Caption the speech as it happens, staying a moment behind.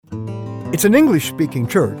It's an English-speaking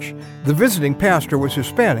church. The visiting pastor was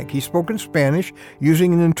Hispanic. He spoke in Spanish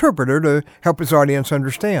using an interpreter to help his audience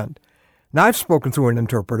understand. Now, I've spoken through an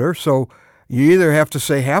interpreter, so you either have to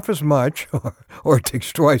say half as much or it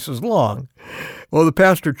takes twice as long. Well, the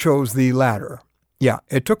pastor chose the latter. Yeah,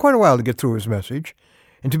 it took quite a while to get through his message.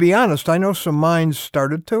 And to be honest, I know some minds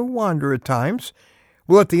started to wander at times.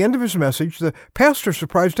 Well, at the end of his message, the pastor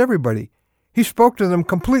surprised everybody. He spoke to them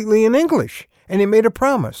completely in English, and he made a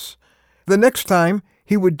promise. The next time,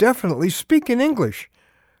 he would definitely speak in English.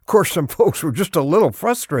 Of course, some folks were just a little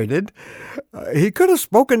frustrated. He could have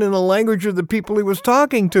spoken in the language of the people he was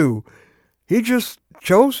talking to. He just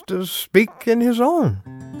chose to speak in his own.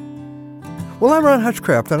 Well, I'm Ron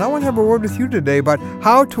Hutchcraft, and I want to have a word with you today about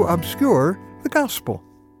how to obscure the gospel.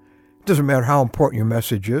 It doesn't matter how important your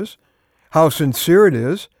message is, how sincere it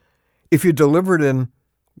is, if you deliver it in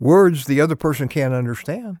words the other person can't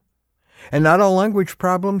understand. And not all language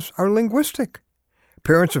problems are linguistic.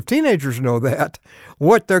 Parents of teenagers know that.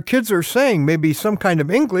 What their kids are saying may be some kind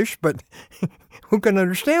of English, but who can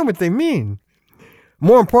understand what they mean?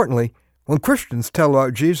 More importantly, when Christians tell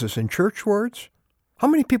about Jesus in church words, how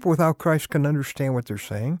many people without Christ can understand what they're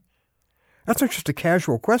saying? That's not just a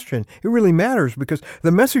casual question. It really matters because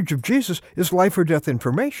the message of Jesus is life or death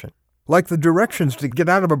information, like the directions to get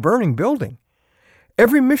out of a burning building.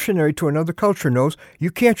 Every missionary to another culture knows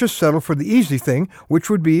you can't just settle for the easy thing, which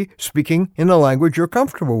would be speaking in a language you're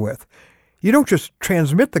comfortable with. You don't just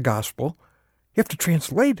transmit the gospel, you have to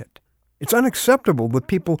translate it. It's unacceptable that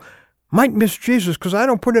people might miss Jesus because I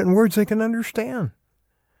don't put it in words they can understand.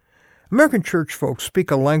 American church folks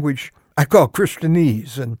speak a language I call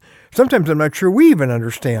Christianese, and sometimes I'm not sure we even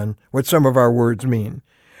understand what some of our words mean.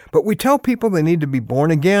 But we tell people they need to be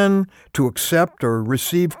born again, to accept or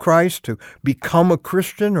receive Christ, to become a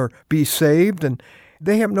Christian or be saved, and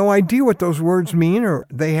they have no idea what those words mean, or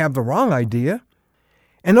they have the wrong idea.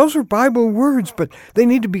 And those are Bible words, but they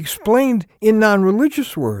need to be explained in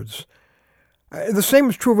non-religious words. The same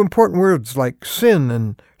is true of important words like sin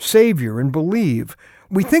and Savior and believe.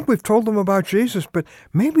 We think we've told them about Jesus, but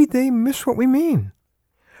maybe they miss what we mean.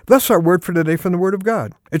 Thus our word for today from the Word of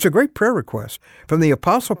God. It's a great prayer request from the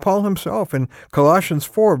Apostle Paul himself in Colossians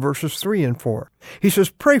 4, verses 3 and 4. He says,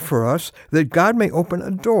 "Pray for us that God may open a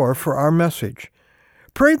door for our message.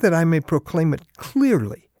 Pray that I may proclaim it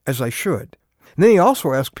clearly as I should." And then he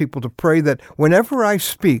also asks people to pray that whenever I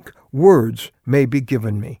speak, words may be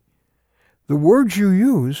given me. The words you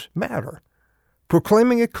use matter.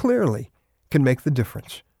 Proclaiming it clearly can make the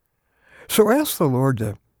difference. So ask the Lord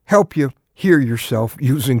to help you hear yourself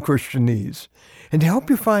using Christianese, and to help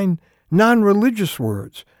you find non-religious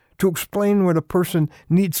words to explain what a person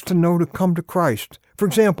needs to know to come to Christ. For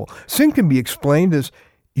example, sin can be explained as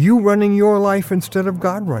you running your life instead of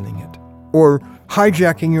God running it, or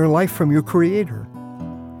hijacking your life from your Creator.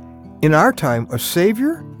 In our time, a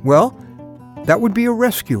Savior, well, that would be a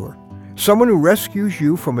rescuer. Someone who rescues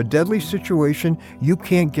you from a deadly situation you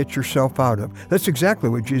can't get yourself out of. That's exactly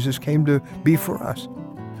what Jesus came to be for us.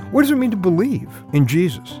 What does it mean to believe in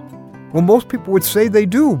Jesus? Well, most people would say they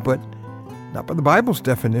do, but not by the Bible's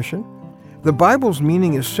definition. The Bible's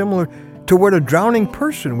meaning is similar to what a drowning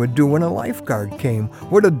person would do when a lifeguard came,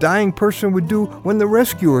 what a dying person would do when the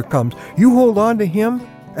rescuer comes. You hold on to him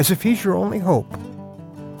as if he's your only hope.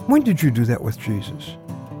 When did you do that with Jesus?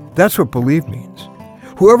 That's what believe means.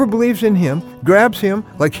 Whoever believes in him grabs him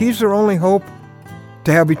like he's their only hope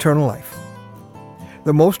to have eternal life.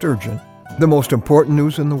 The most urgent, the most important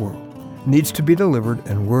news in the world needs to be delivered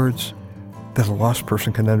in words that a lost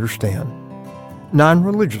person can understand.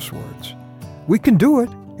 Non-religious words. We can do it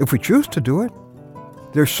if we choose to do it.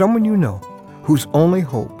 There's someone you know whose only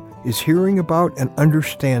hope is hearing about and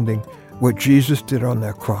understanding what Jesus did on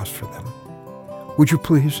that cross for them. Would you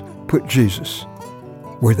please put Jesus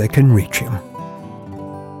where they can reach him?